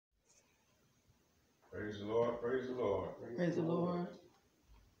Praise the Lord. Praise the Lord. Praise the Lord.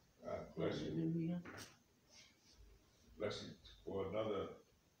 God bless you. Hallelujah. Bless you for another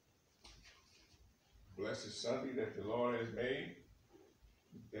blessed Sunday that the Lord has made.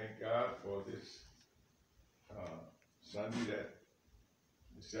 Thank God for this Sunday that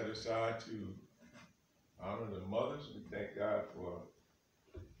we set aside to honor the mothers. We thank God for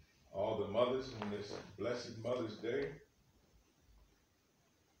all the mothers on this blessed Mother's Day.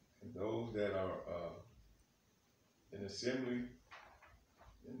 And those that are in assembly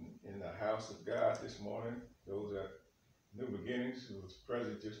in the house of God this morning, those at New Beginnings who was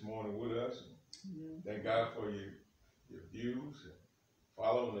present this morning with us. Thank God for your views and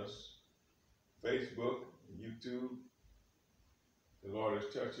following us, Facebook and YouTube. The Lord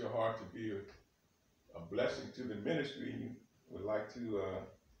has touched your heart to be a blessing to the ministry. You would like to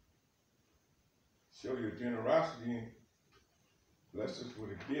show your generosity and bless us with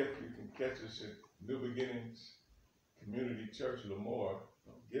a gift. You can catch us at New Beginnings Community Church, Lemoore,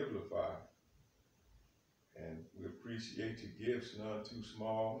 Givelify. And we appreciate your gifts, none too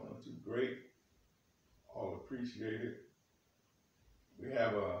small, none too great. All appreciate it. We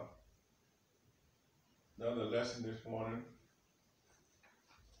have another lesson this morning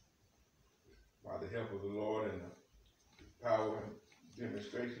by the help of the Lord and the power and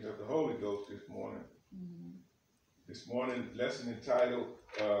demonstration of the Holy Ghost this morning. This morning, lesson entitled,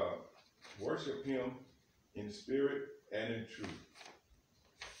 Worship Him in Spirit and in Truth.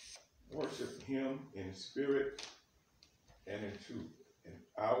 Worship Him in Spirit and in Truth. And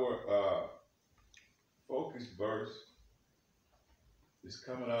our focus verse is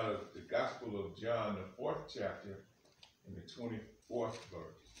coming out of the Gospel of John, the 4th chapter, and the 24th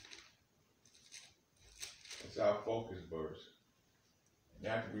verse. That's our focus verse. And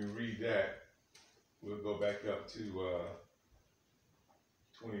after we read that, we'll go back up to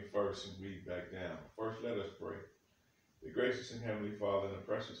 21st and read back down. First, let us pray. The gracious and heavenly Father, in the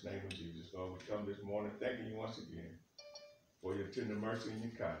precious name of Jesus, Lord, we come this morning thanking you once again for your tender mercy and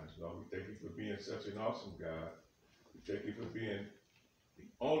your kindness. Lord, we thank you for being such an awesome God. We thank you for being the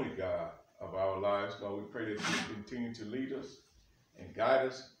only God of our lives. Lord, we pray that you continue to lead us and guide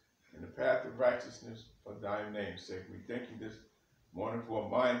us in the path of righteousness for thy name's sake. We thank you this morning for a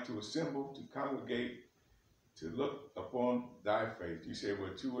mind to assemble, to congregate, to look upon thy faith. You say where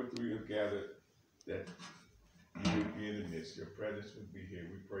 2 or 3 are gathered, that you would be in the midst. Your presence would be here.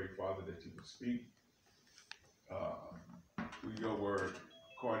 We pray, Father, that you would speak through your word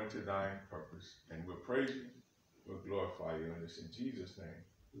according to thine purpose. And we'll praise you. We'll glorify you in this. In Jesus' name.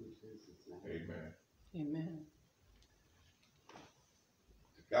 Amen. Amen.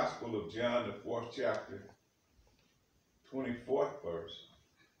 The Gospel of John, the 4th chapter, 24th verse.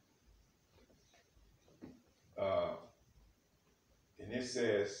 And it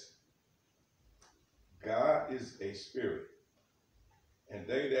says, God is a spirit, and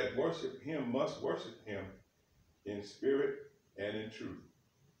they that worship him must worship him in spirit and in truth.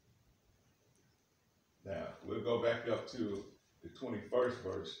 Now, we'll go back up to the 21st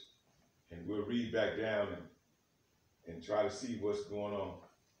verse, and we'll read back down and try to see what's going on.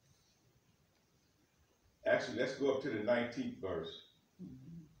 Actually, let's go up to the 19th verse.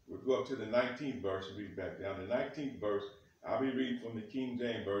 We'll go up to the 19th verse and read back down. The 19th verse, I'll be reading from the King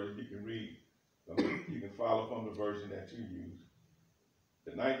James Version. You can read, you can follow from the version that you use.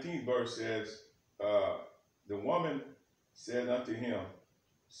 The 19th verse says, the woman said unto him,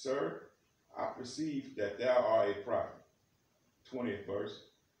 Sir, I perceive that thou art a prophet. 20th verse,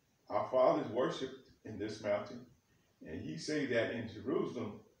 our fathers worshipped in this mountain, and ye say that in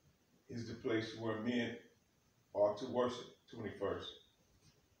Jerusalem is the place where men ought to worship. 21st.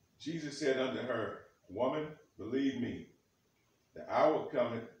 Jesus said unto her, Woman, believe me, the hour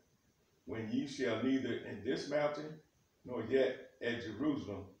cometh when ye shall neither in this mountain nor yet at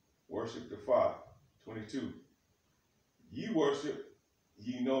Jerusalem worship the Father. 22. Ye worship,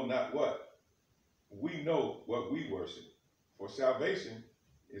 ye know not what. We know what we worship, for salvation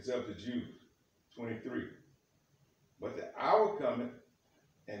is of the Jews. 23. But the hour cometh,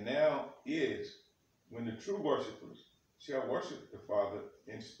 and now is, when the true worshipers shall worship the Father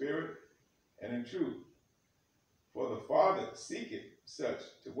in spirit and in truth. For the Father seeketh such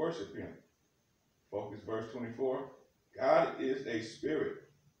to worship him. Focus verse 24. God is a spirit,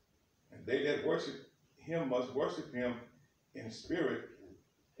 and they that worship him must worship him in spirit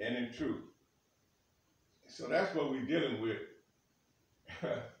and in truth. So that's what we're dealing with.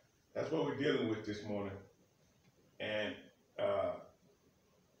 That's what we're dealing with this morning. And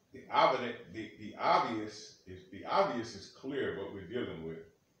the obvious is clear what we're dealing with.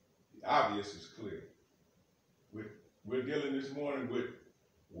 The obvious is clear. We're dealing this morning with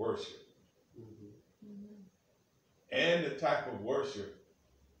worship. in the type of worship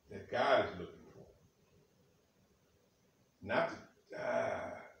that God is looking for. Not the,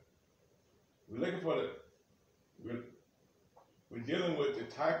 we're looking for we're dealing with the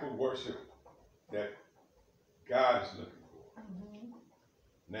type of worship that God is looking for.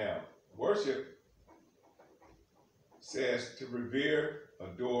 Now, worship says to revere,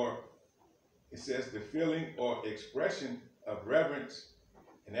 adore. It says the feeling or expression of reverence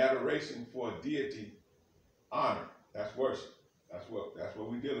and adoration for a deity, honor. That's worship. That's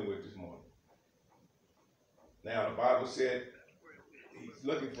what we're dealing with this morning. Now, the Bible said he's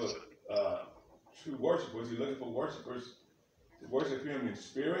looking for true worshipers. He's looking for worshipers to worship him in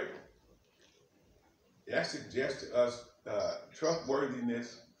spirit. That suggests to us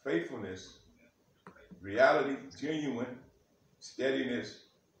trustworthiness, faithfulness, reality, genuine, steadiness,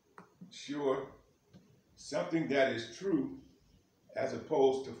 sure, something that is true as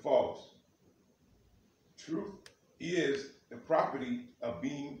opposed to false. Truth is the property of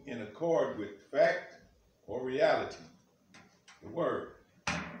being in accord with fact or reality. The word.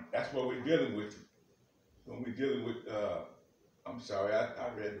 That's what we're dealing with. When we're dealing with, I'm sorry, I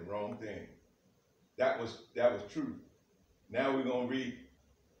read the wrong thing. That was true. Now we're going to read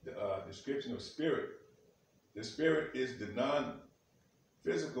the description of spirit. The spirit is the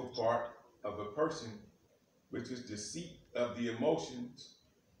non-physical part of a person, which is the seat of the emotions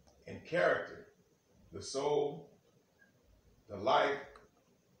and character, the soul, the life,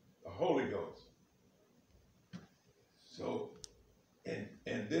 the Holy Ghost. So,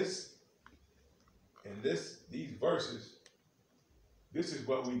 these verses, this is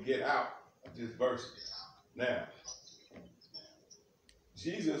what we get out of this verse. Now,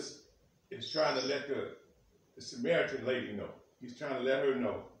 Jesus is trying to let the Samaritan lady know. He's trying to let her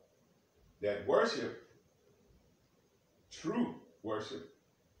know that worship, true worship,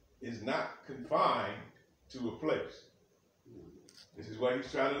 is not confined to a place. This is what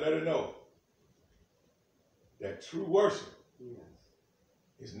he's trying to let her know. That true worship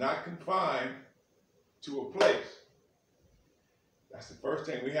is not confined to a place. That's the first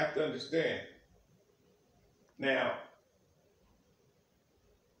thing we have to understand. Now,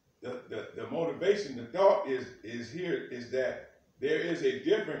 the motivation, the thought is here is that there is a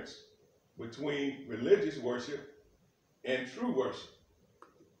difference between religious worship and true worship.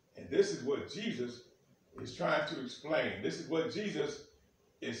 And this is what Jesus is trying to explain. This is what Jesus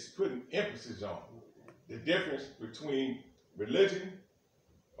is putting emphasis on. The difference between religion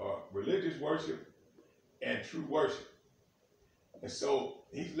or religious worship and true worship. And so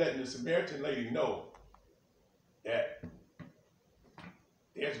he's letting the Samaritan lady know that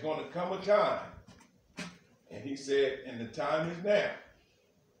there's going to come a time, and he said, and the time is now,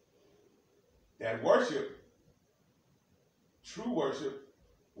 that worship, true worship,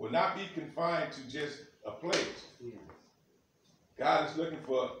 will not be confined to just a place. Yes. God is looking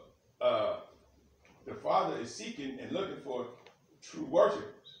for, the Father is seeking and looking for true worshipers.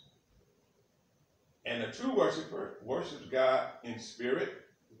 And a true worshiper worships God in spirit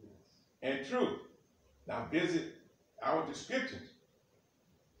and truth. Now visit our descriptions.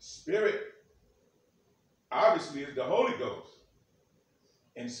 Spirit, obviously, is the Holy Ghost.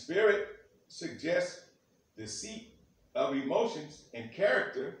 And spirit suggests the seat of emotions and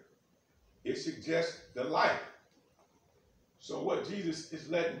character. It suggests the life. So what Jesus is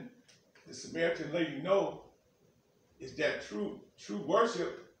letting the Samaritan lady know is that true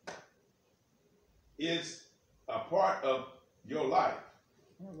worship is a part of your life.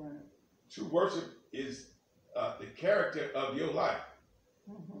 Right. True worship is the character of your life,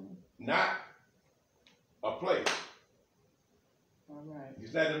 not a place. All right.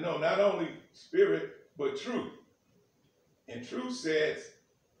 He's letting them know not only spirit, but truth. And truth says,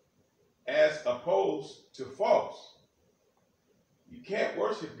 as opposed to false. You can't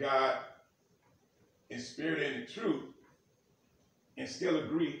worship God in spirit and in truth and still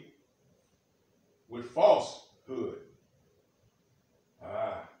agree with falsehood.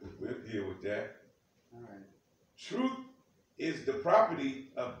 We'll deal with that. All right. Truth is the property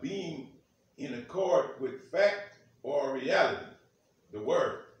of being in accord with fact or reality, the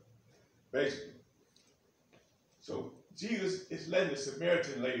word, basically. So Jesus is letting the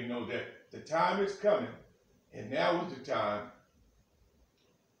Samaritan lady know that the time is coming, and now is the time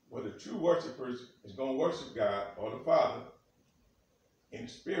where the true worshipers is going to worship God or the Father in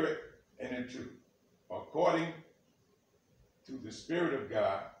spirit and in truth, according to the Spirit of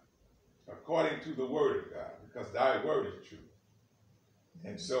God, according to the Word of God, because thy word is true.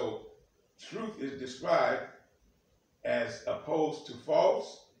 And so truth is described as opposed to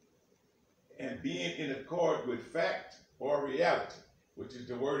false and being in accord with fact or reality, which is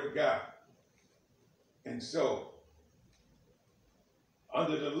the Word of God. And so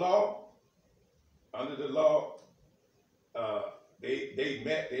Under the law, they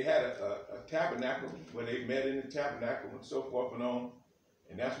met. They had a tabernacle where they met in the tabernacle and so forth and on,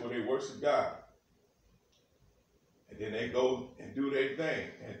 and that's where they worship God. And then they go and do their thing,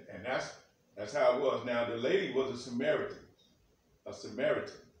 and that's how it was. Now the lady was a Samaritan,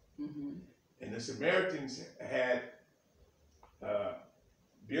 Mm-hmm. and the Samaritans had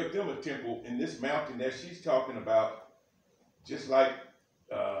built them a temple in this mountain that she's talking about, just like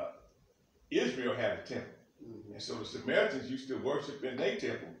Israel had a temple. Mm-hmm. And so the Samaritans used to worship in their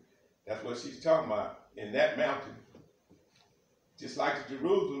temple. That's what she's talking about, in that mountain. Just like the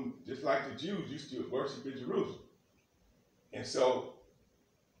Jews used to worship in Jerusalem. And so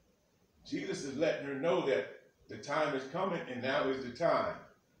Jesus is letting her know that the time is coming, and now is the time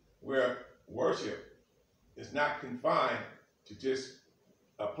where worship is not confined to just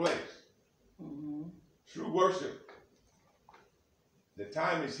a place. Mm-hmm. True worship, the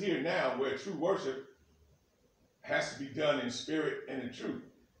time is here now where true worship has to be done in spirit and in truth.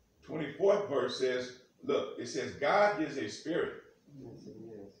 24th verse says, look, it says, God is a spirit. Yes, it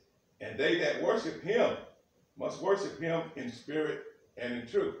is. And they that worship him must worship him in spirit and in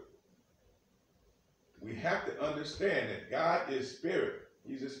truth. We have to understand that God is spirit.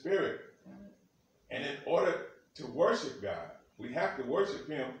 He's a spirit. And in order to worship God, we have to worship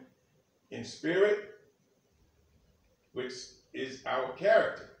him in spirit, which is our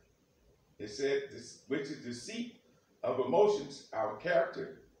character. It said, which is the seat of emotions, our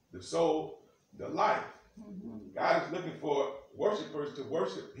character, the soul, the life. Mm-hmm. God is looking for worshipers to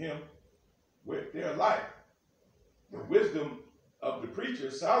worship him with their life. The wisdom of the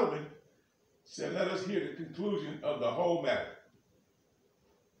preacher, Solomon, said, let us hear the conclusion of the whole matter.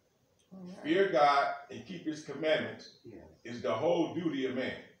 Right. Fear God and keep his commandments is the whole duty of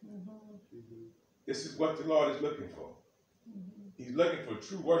man. Mm-hmm. Mm-hmm. This is what the Lord is looking for. Mm-hmm. He's looking for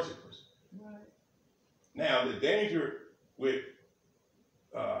true worshipers. Right. Now, the danger with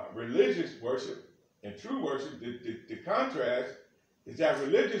religious worship and true worship, the contrast is that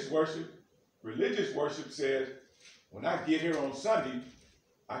religious worship says, when I get here on Sunday,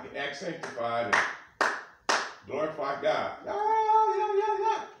 I can act sanctified and glorify God.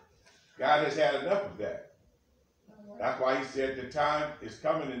 God has had enough of that. That's why he said the time is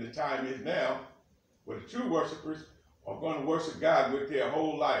coming and the time is now where the true worshipers are going to worship God with their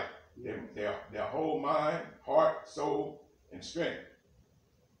whole life, their whole mind, heart, soul, and strength.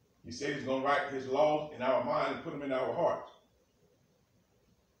 He said he's going to write his laws in our mind and put them in our hearts.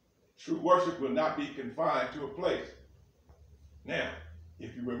 True worship will not be confined to a place. Now,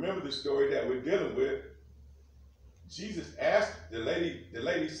 if you remember the story that we're dealing with, Jesus asked the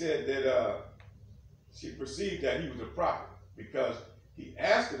lady said that she perceived that he was a prophet because he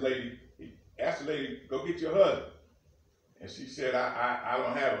asked the lady, go get your husband. And she said, I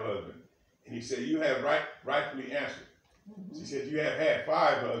don't have a husband. And he said, you have rightfully answered. Mm-hmm. She said, you have had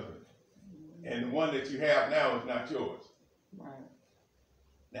 5 husbands, and the one that you have now is not yours. Right.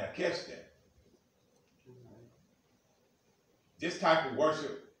 Now catch that. Right. This type of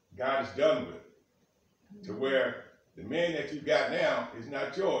worship God is done with, to where the man that you got now is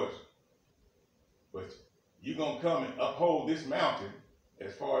not yours, but you're going to come and uphold this mountain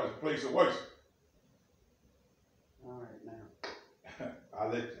as far as a place of worship. All right, now.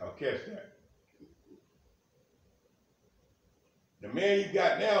 I'll catch that. The man you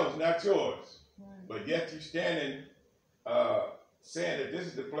got now is not yours, right. But yet you're standing saying that this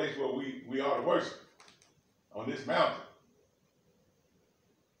is the place where we ought to worship, on this mountain.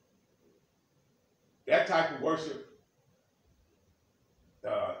 That type of worship,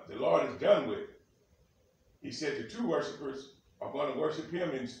 the Lord is done with. He said the true worshipers are going to worship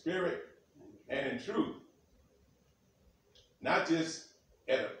him in spirit and in truth. Not just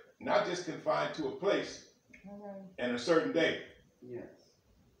confined to a place and a certain day. Yes.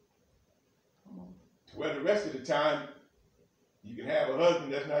 To where the rest of the time you can have a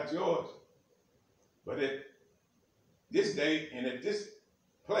husband that's not yours. But at this day and at this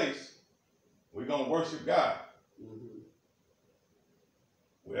place, we're going to worship God. Mm-hmm.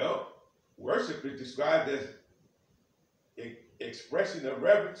 Well, worship is described as an expression of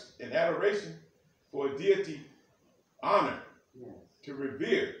reverence and adoration for a deity, honor, to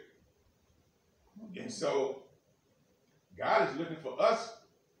revere. Mm-hmm. And so God is looking for us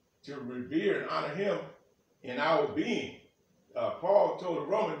to revere and honor him in our being. Paul told the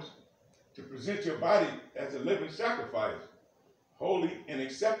Romans to present your body as a living sacrifice, holy and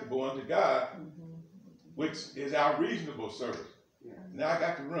acceptable unto God, mm-hmm. which is our reasonable service. Yeah. Now I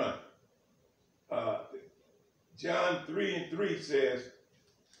got to run. John 3:3 says,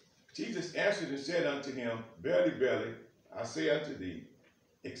 Jesus answered and said unto him, verily, verily, I say unto thee,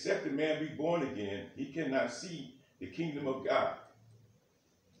 except a man be born again, he cannot see the kingdom of God.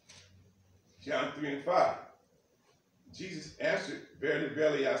 John 3:5. Jesus answered, Verily,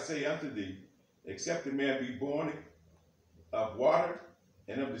 verily, I say unto thee, except a man be born of water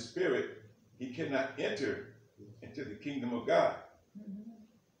and of the Spirit, he cannot enter into the kingdom of God.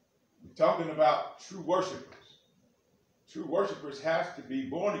 We're talking about true worshipers. True worshipers have to be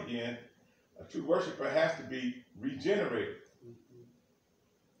born again. A true worshiper has to be regenerated.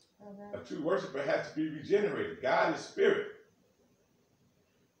 A true worshiper has to be regenerated. God is spirit.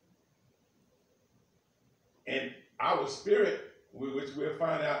 And our spirit, which we'll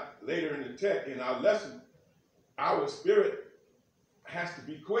find out later in the text, in our lesson, our spirit has to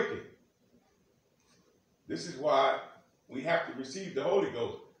be quickened. This is why we have to receive the Holy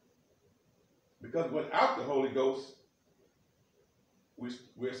Ghost. Because without the Holy Ghost,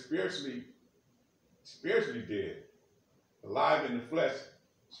 we're spiritually dead. Alive in the flesh,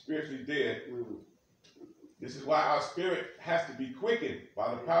 spiritually dead. This is why our spirit has to be quickened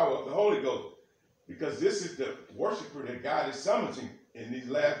by the power of the Holy Ghost. Because this is the worshiper that God is summoning in these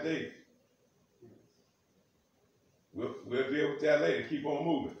last days. We'll deal with that later. Keep on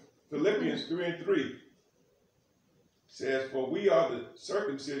moving. Philippians 3:3 says, For we are the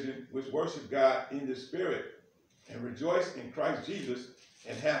circumcision which worship God in the spirit and rejoice in Christ Jesus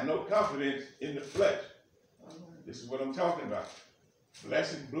and have no confidence in the flesh. This is what I'm talking about.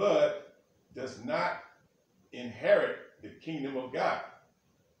 Flesh and blood does not inherit the kingdom of God.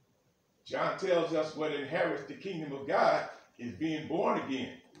 John tells us what inherits the kingdom of God is being born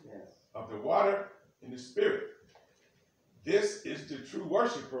again of the water and the spirit. This is the true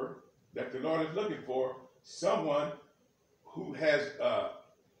worshiper that the Lord is looking for, someone who has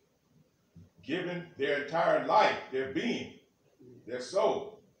given their entire life, their being, their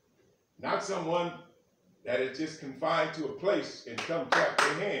soul. Not someone that is just confined to a place and come clap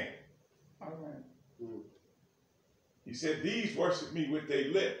their hand. He said, these worship me with their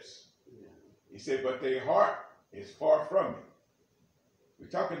lips. He said, but their heart is far from me. We're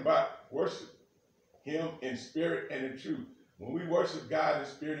talking about worship him in spirit and in truth. When we worship God in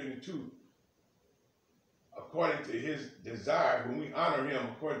spirit and in truth, according to his desire, when we honor him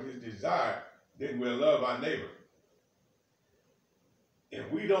according to his desire, then we'll love our neighbor. If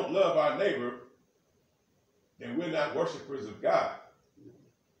we don't love our neighbor, then we're not worshipers of God.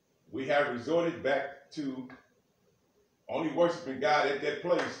 We have resorted back to only worshiping God at that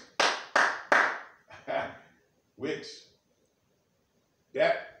place, which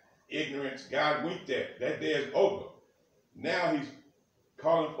that ignorance God winked at. That day is over. Now he's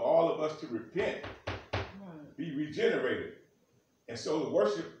calling for all of us to repent, be regenerated. And so the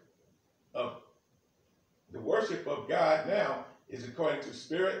worship of God now is according to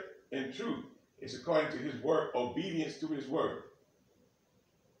spirit and truth. It's according to his word, obedience to his word.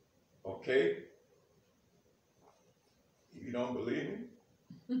 Okay? If you don't believe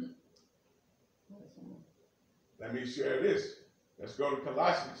me, let me share this. Let's go to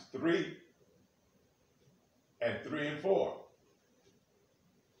Colossians 3 and 3 and 4.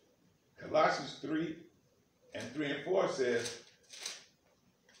 Colossians 3 and 3 and 4 says,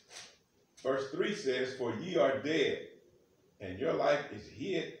 verse 3 says, For ye are dead, and your life is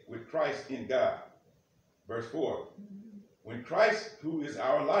hid with Christ in God. Verse 4, When Christ, who is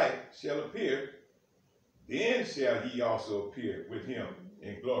our life, shall appear, then shall ye also appear with him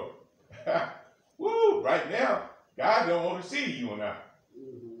in glory. Woo! Right now, God don't want to see you and I.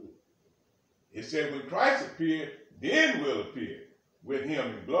 It said when Christ appeared, then we'll appear with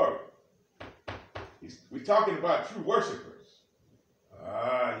him in glory. We're talking about true worshipers.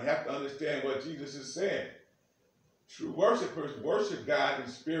 You have to understand what Jesus is saying. True worshipers worship God in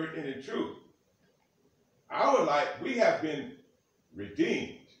spirit and in truth. Our life, we have been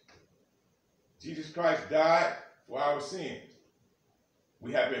redeemed. Jesus Christ died for our sins.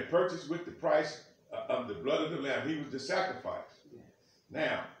 We have been purchased with the price of the blood of the Lamb. He was the sacrifice. Yes.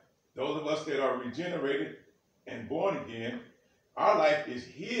 Now, those of us that are regenerated and born again, our life is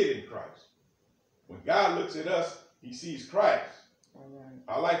hid in Christ. When God looks at us, he sees Christ.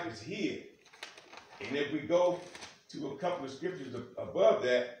 Our life is hid. And if we go to a couple of scriptures above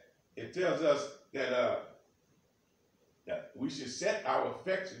that, it tells us that, that we should set our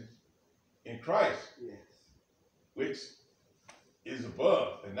affections in Christ, yes, which is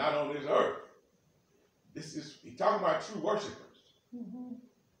above and not on this earth. He's talking about true worshipers.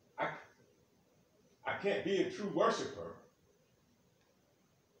 I can't be a true worshiper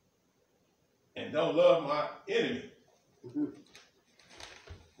and don't love my enemy. All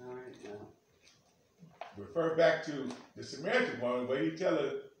right, now. Refer back to the Samaritan woman where he tell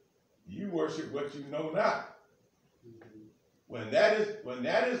her, you worship what you know not. when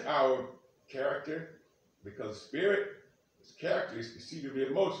that is our character, because spirit is character, is the seat of the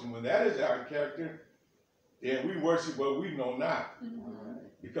emotion. When that is our character, then we worship what we know not.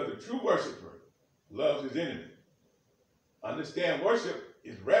 Because a true worshiper loves his enemy. Understand, worship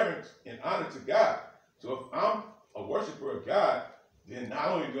is reverence and honor to God. So if I'm a worshiper of God, then not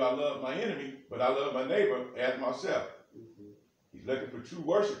only do I love my enemy, but I love my neighbor as myself. He's looking for true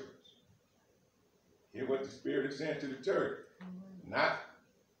worshipers. Hear what the Spirit is saying to the church. Not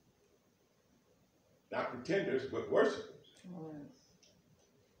pretenders, but worshipers.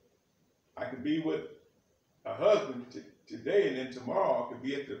 I can be with a husband today, and then tomorrow I could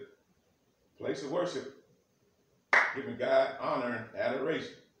be at the place of worship, giving God honor and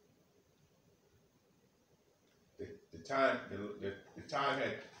adoration. The time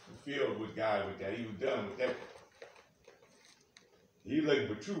had fulfilled with God with that. He was done with that. He's looking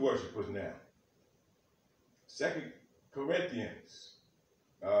for true worshipers now. 2 Corinthians,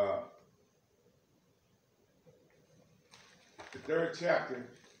 the 3rd chapter,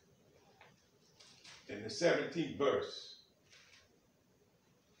 in the 17th verse.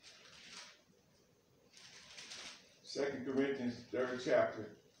 2 Corinthians, 3rd chapter,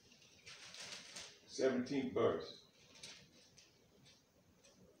 17th verse.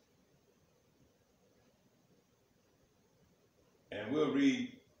 And we'll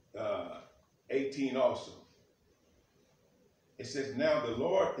read 18 also. It says, now the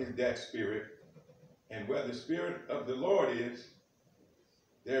Lord is that Spirit, and where the Spirit of the Lord is,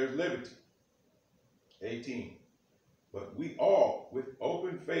 there is liberty. 18. But we all, with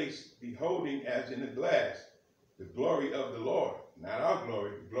open face, beholding as in a glass, the glory of the Lord, not our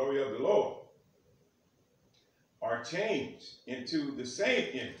glory, the glory of the Lord, are changed into the same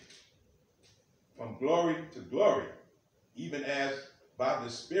image, from glory to glory, even as by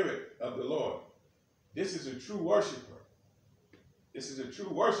the Spirit of the Lord. This is a true worshiper. This is a true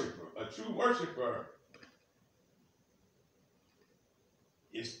worshiper. A true worshiper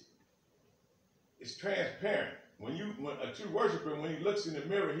is transparent. When a true worshiper, when he looks in the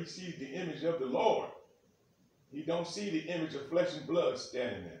mirror, he sees the image of the Lord. He don't see the image of flesh and blood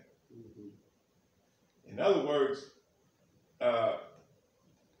standing there. In other words,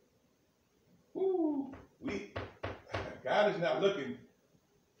 God is not looking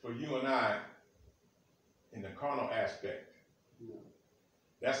for you and I in the carnal aspect.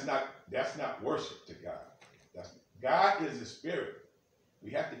 That's not worship to God. God is a spirit.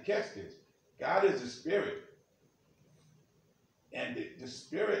 We have to catch this. God is a spirit. And the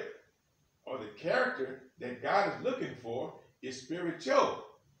spirit or the character that God is looking for is spiritual.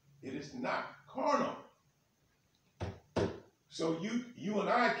 It is not carnal. So you and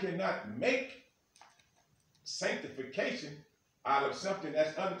I cannot make sanctification out of something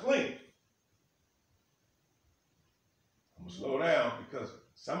that's unclean. I'm going to slow down because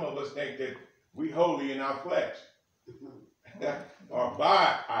some of us think that we holy in our flesh or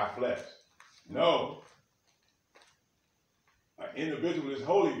by our flesh. No. An individual is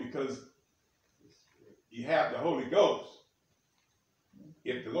holy because you have the Holy Ghost.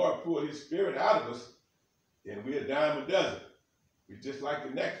 If the Lord poured his spirit out of us, then we're a dime a dozen. We're just like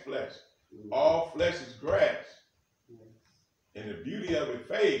the next flesh. All flesh is grass. And the beauty of it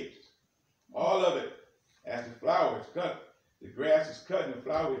fades. All of it, as the flower is cut, the grass is cut and the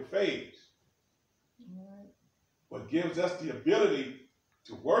flower it fades. What gives us the ability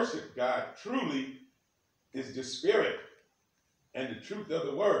to worship God truly is the Spirit and the truth of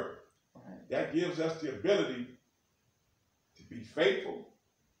the Word. That gives us the ability to be faithful.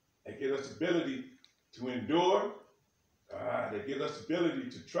 That gives us the ability to endure. That gives us the ability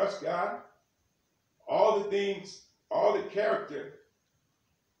to trust God. All the things, all the character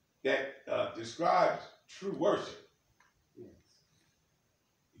that describes true worship.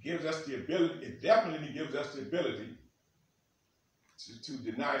 It gives us the ability, it definitely gives us the ability to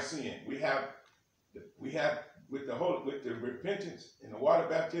deny sin. We have with the repentance and the water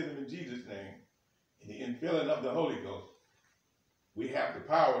baptism in Jesus' name, and the infilling of the Holy Ghost, we have the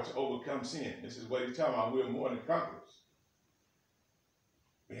power to overcome sin. This is what he's talking about. We're more than conquerors.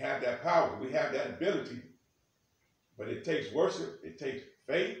 We have that power. We have that ability. But it takes worship. It takes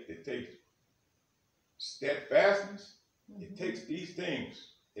faith. It takes steadfastness. It takes these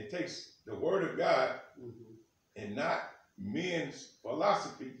things. It takes the Word of God and not men's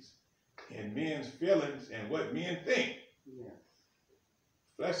philosophies and men's feelings and what men think.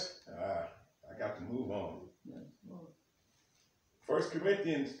 Flesh, I got to move on. 1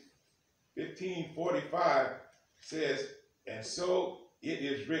 Corinthians 15:45 says, and so it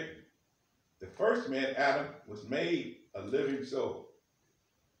is written, the first man, Adam, was made a living soul.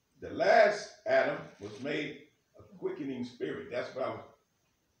 The last Adam was made a quickening spirit. That's what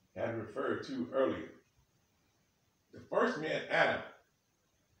I had referred to earlier. The first man, Adam,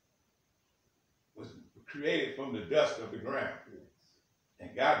 was created from the dust of the ground. Yes.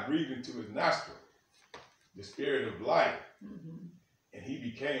 And God breathed into his nostril the spirit of life. Mm-hmm. And he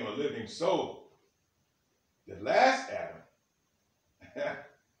became a living soul. The last Adam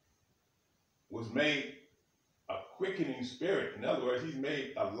was made a quickening spirit. In other words, he's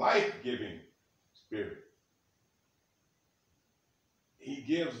made a life-giving spirit. He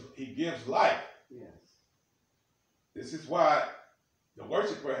gives life. Yes. This is why the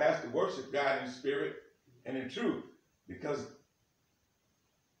worshiper has to worship God in spirit and in truth, because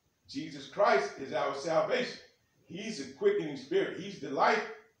Jesus Christ is our salvation. He's a quickening spirit. He's the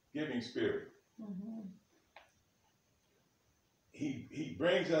life-giving spirit. Mm-hmm. He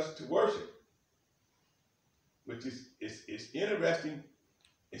brings us to worship, which is it's interesting.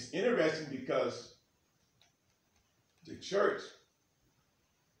 It's interesting because the church,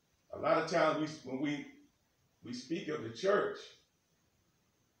 a lot of times when we speak of the church,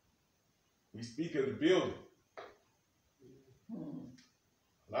 we speak of the building. Mm-hmm.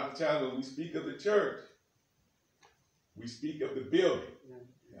 A lot of times when we speak of the church, we speak of the building.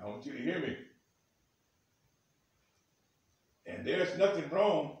 Yeah. I want you to hear me. And there's nothing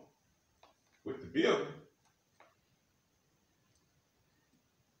wrong with the building.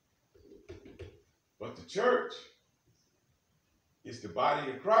 But the church is the body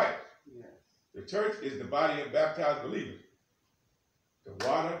of Christ. Yes. The church is the body of baptized believers. The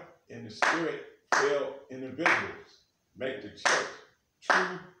water and the spirit filled individuals make the church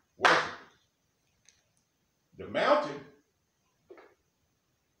true worshipers. The mountain,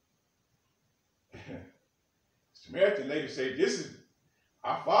 Samaritan lady said, this is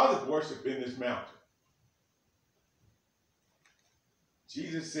our fathers worship in this mountain.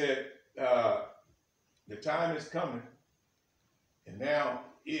 Jesus said, the time is coming, and now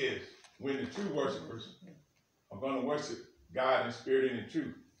is when the true worshipers are going to worship God in spirit and in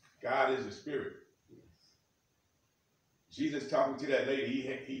truth. God is a spirit. Jesus talking to that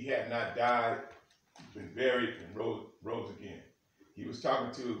lady, he had not died, been buried, and rose again. He was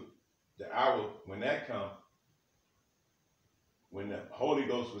talking to the hour when that comes, when the Holy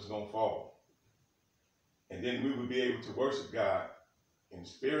Ghost was going to fall. And then we would be able to worship God in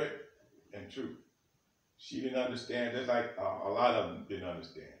spirit and truth. She didn't understand, just like a lot of them didn't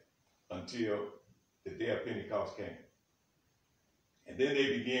understand until the day of Pentecost came. And then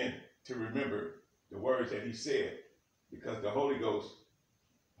they began to remember the words that he said, because the Holy Ghost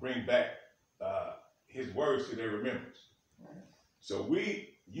bring back his words to their remembrance. Right. So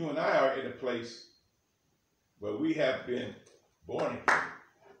you and I are in a place where we have been born again.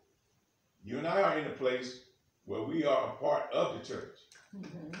 You and I are in a place where we are a part of the church.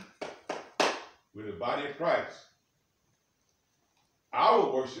 Mm-hmm. We're the body of Christ.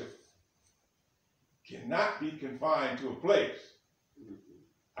 Our worship cannot be confined to a place.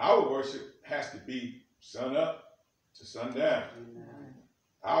 Our worship has to be sun up to sundown. Amen.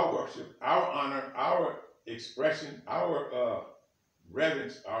 Our worship, our honor, our expression, our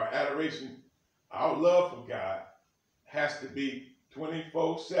reverence, our adoration, our love for God has to be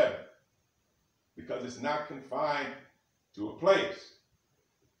 24/7, because it's not confined to a place.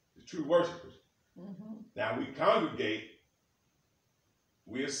 The true worshipers. Mm-hmm. Now we congregate,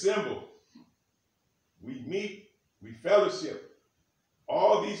 we assemble, we meet, we fellowship.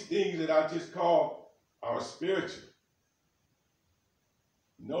 All these things that I just called are spiritual.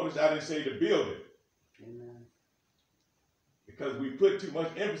 Notice I didn't say the building, Amen. because we put too much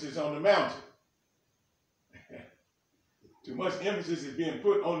emphasis on the mountain. Too much emphasis is being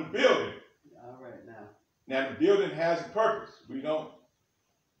put on the building. All right now. Now the building has a purpose.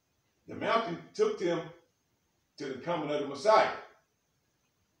 The mountain took them to the coming of the Messiah.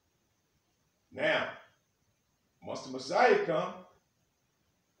 Now, once the Messiah comes,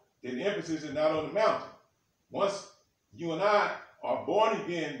 then the emphasis is not on the mountain. Once you and I are born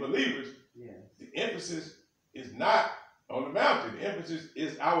again believers, Yes. the emphasis is not on the mountain. The emphasis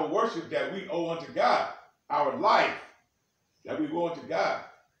is our worship that we owe unto God, our life that we owe unto God.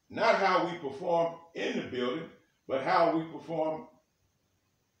 Not how we perform in the building, but how we perform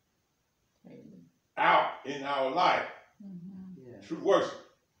out in our life. Mm-hmm. Yes. True worship.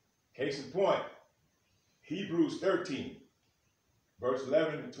 Case in point, Hebrews 13, verse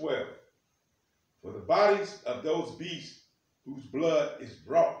 11 and 12. For the bodies of those beasts whose blood is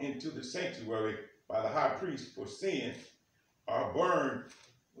brought into the sanctuary by the high priest for sin are burned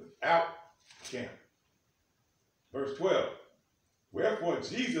without camp. Verse 12. Wherefore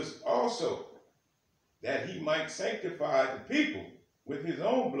Jesus also, that he might sanctify the people with his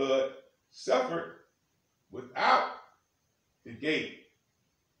own blood, suffered without the gate.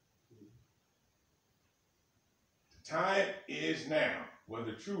 The time is now where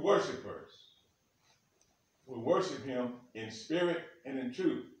the true worshipers will worship him in spirit and in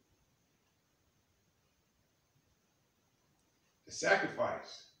truth. The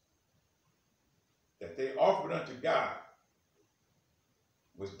sacrifice that they offered unto God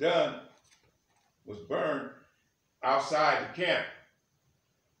was burned outside the camp.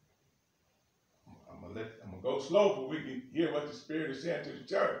 I'm gonna go slow so we can hear what the Spirit is saying to the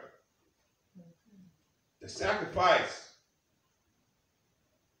church. The sacrifice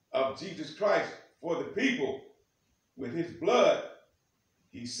of Jesus Christ for the people with his blood,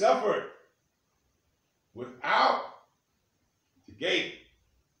 he suffered without the gate.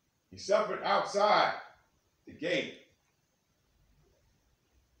 He suffered outside the gate.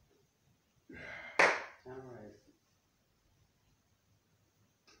 All right.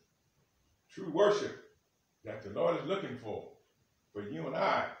 True worship that the Lord is looking for you and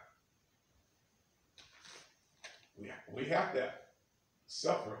I. We have to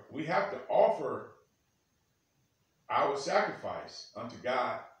suffer. We have to offer our sacrifice unto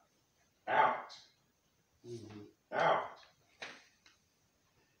God out. Mm-hmm. Out.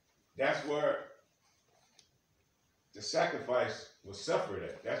 That's where the sacrifice was suffered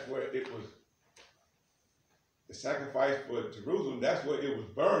at. That's where it was, the sacrifice for Jerusalem, that's where it was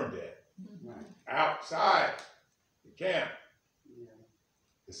burned at. Right. Outside the camp. Yeah.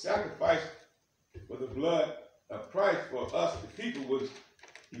 The sacrifice for the blood of Christ for us, the people, was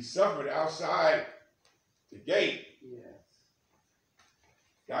he suffered outside the gate. Yes.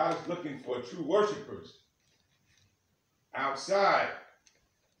 God is looking for true worshipers outside.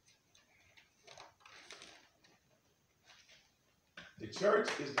 The church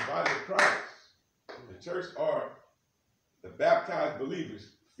is the body of Christ. The church are the baptized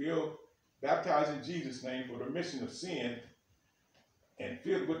believers, baptized in Jesus' name for the remission of sin, and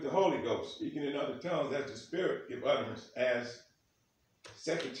filled with the Holy Ghost, speaking in other tongues as the Spirit give utterance, as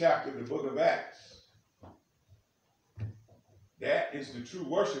second chapter of the book of Acts. That is the true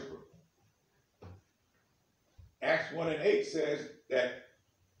worshiper. Acts 1 and 8 says that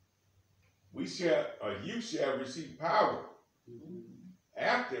you shall receive power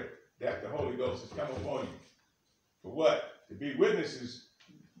after that the Holy Ghost has come upon you. For what? To be witnesses.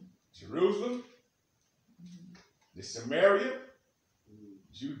 Jerusalem, the Samaria,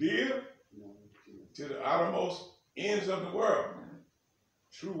 Judea, to the outermost ends of the world.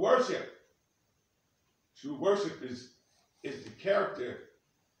 True worship. True worship is the character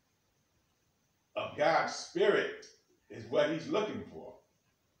of God's Spirit, is what he's looking for.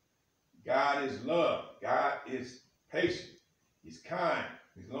 God is love. God is patient. He's kind.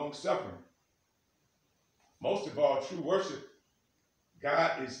 He's long-suffering. Most of all, true worship,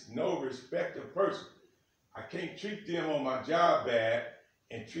 God is no respect of person. I can't treat them on my job bad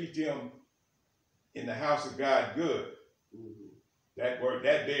and treat them in the house of God good. Mm-hmm. That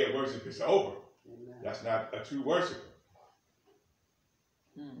day of worship is over. Amen. That's not a true worshiper.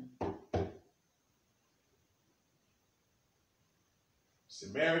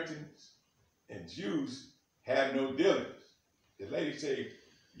 Samaritans and Jews have no dealings. The lady said,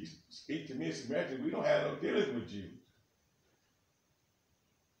 you speak to me as Samaritans, we don't have no dealings with Jews.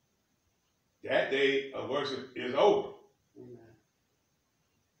 That day of worship is over.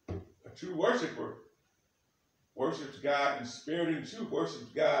 Amen. A true worshiper worships God in spirit and truth,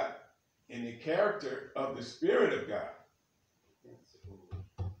 worships God in the character of the Spirit of God. Yes.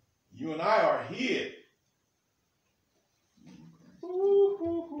 You and I are hid.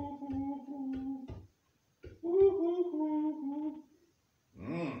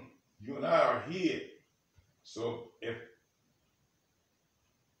 You and I are hid. So if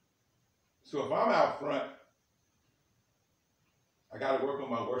I'm out front, I got to work on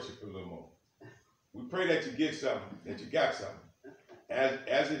my worship a little more. We pray that you get something, that you got something.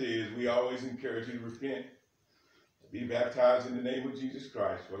 As it is, we always encourage you to repent, be baptized in the name of Jesus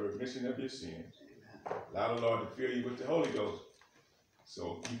Christ for the remission of your sins. Allow the Lord to fill you with the Holy Ghost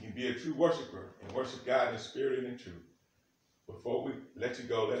so you can be a true worshiper and worship God in spirit and in truth. Before we let you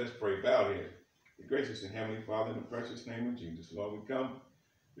go, let us pray. Bow here. The gracious and heavenly Father, in the precious name of Jesus, Lord, we come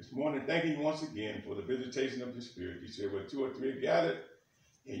this morning thanking you once again for the visitation of the Spirit. You said where 2 or 3 are gathered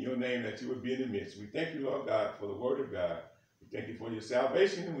in your name, that you would be in the midst. We thank you, Lord God, for the word of God. We thank you for your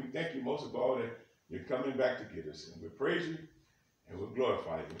salvation, and we thank you most of all that you're coming back to get us. And we praise you and we'll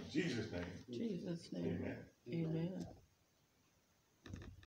glorify you. In Jesus' name. Jesus' name. Amen. Amen.